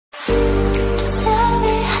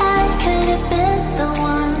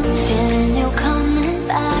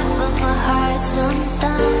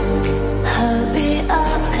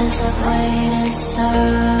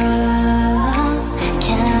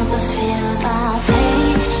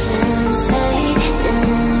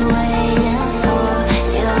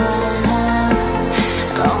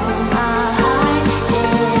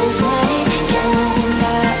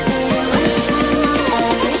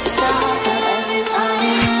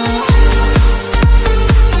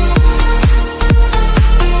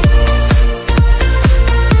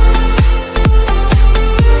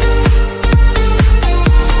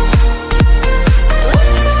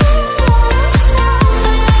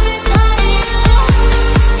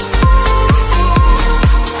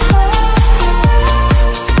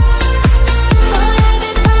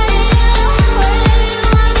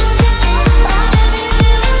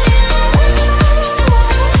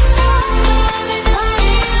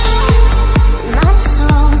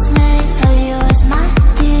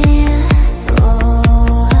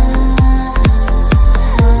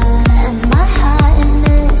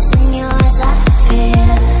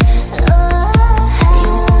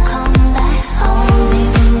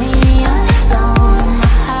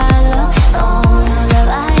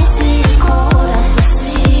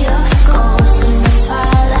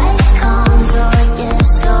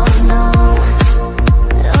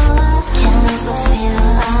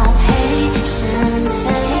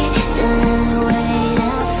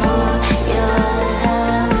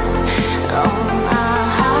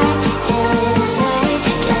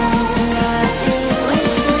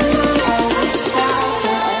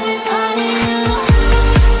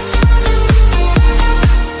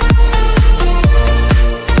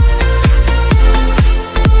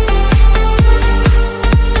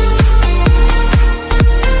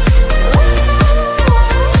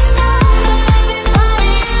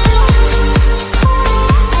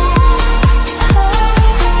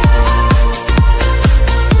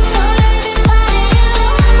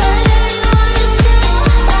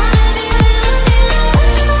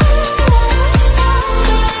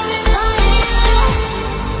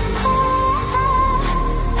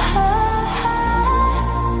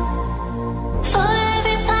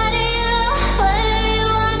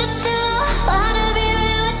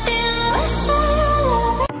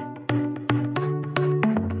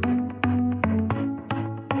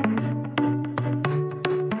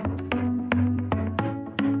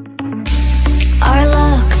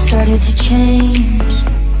started to change.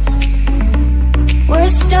 We're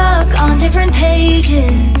stuck on different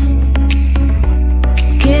pages.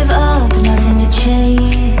 Give up, nothing to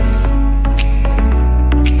chase.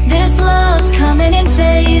 This love's coming in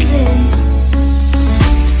phases.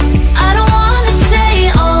 I don't wanna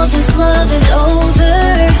say all this love is over.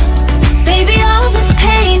 Baby, all this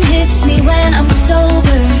pain hits me when I'm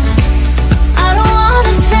sober. I don't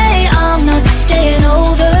wanna say I'm not staying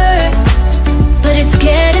over, but it's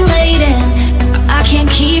getting late and I can't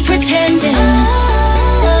keep pretending.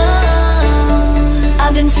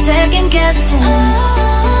 I've been second guessing.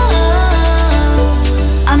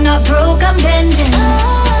 I'm not broke, I'm bending.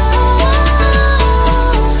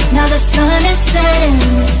 Now the sun is setting.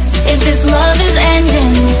 If this love is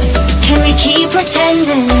ending, can we keep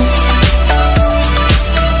pretending?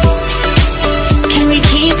 Can we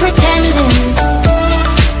keep pretending?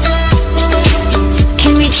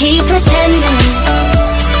 Can we keep pretending?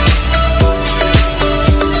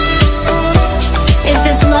 If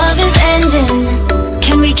this love is ending,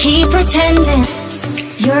 can we keep pretending?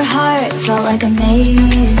 Your heart felt like a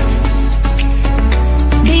maze.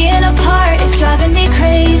 Being apart is driving me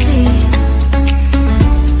crazy.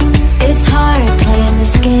 It's hard playing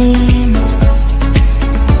this game.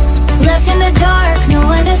 Left in the dark, no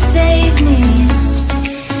one to save me.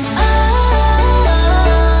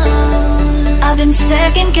 I've been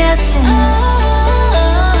second guessing.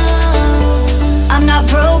 I'm not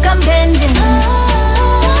broke, I'm bending.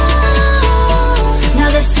 Now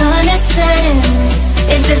the sun is setting.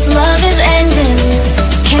 If this love is ending,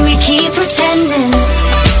 can we keep pretending?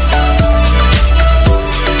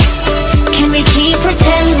 Can we keep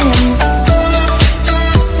pretending?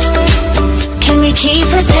 Can we keep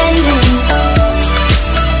pretending?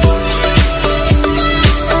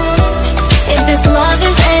 If this love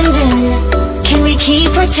is ending, can we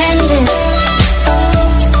keep pretending?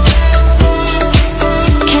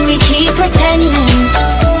 Can we keep pretending?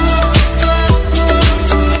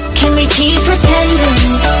 Can we keep pretending?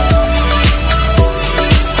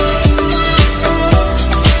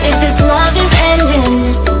 If this love is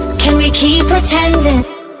ending, can we keep pretending?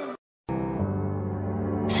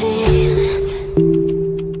 Feelings,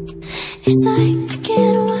 it's like I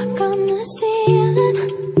can't walk on the ceiling.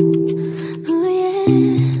 Oh yeah,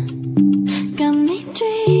 got me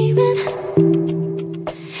dreaming,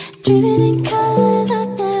 dreaming in colors I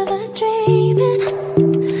never dreamed.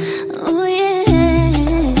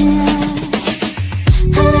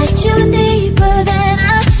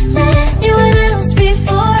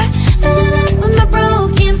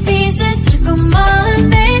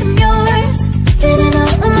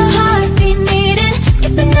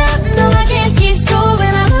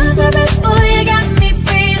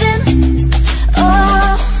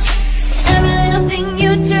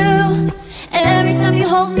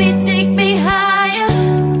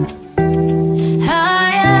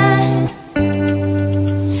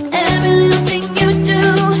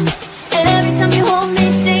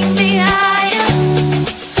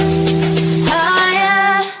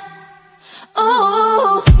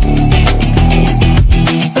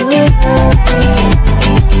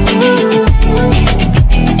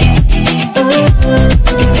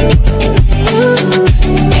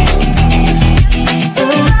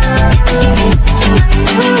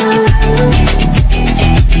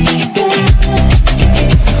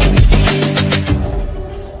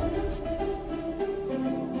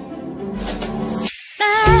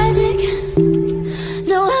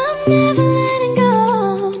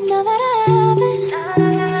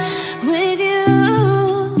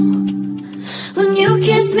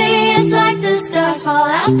 fall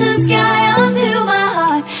out the sky onto my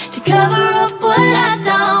heart to cover up what I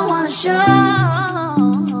don't wanna show.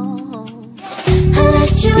 I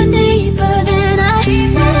let you in deeper than I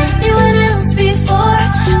let anyone else before.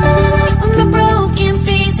 With my broken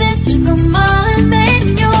pieces, took them all and made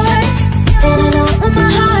yours. Didn't know what my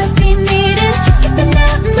heartbeat needed. Skipping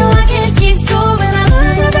out, no I can't keep score. When I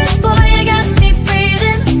lose my breath, boy, you got me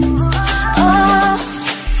breathing. Oh,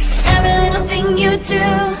 every little thing you do,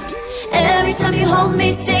 every time you hold me,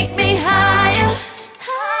 take me higher,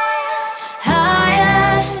 higher.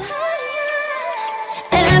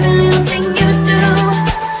 Every little thing you do,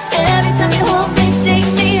 every time you hold me, take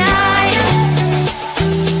me higher,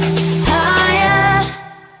 higher.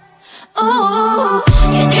 Ooh,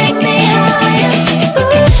 you take me higher,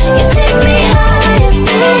 you take me higher,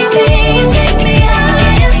 baby, you take me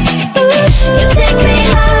higher, you take me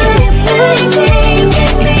higher, baby, you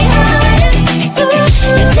take me higher,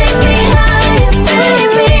 you take me higher,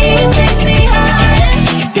 baby, you take me higher,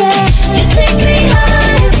 yeah, you take me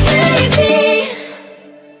higher, baby.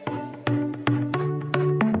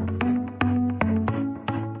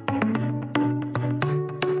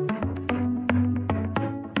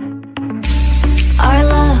 Our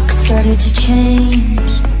luck started to change.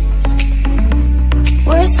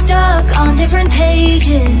 We're stuck on different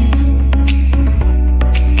pages.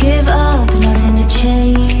 Give up, nothing to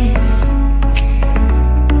chase.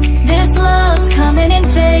 This love's coming in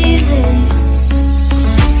phases.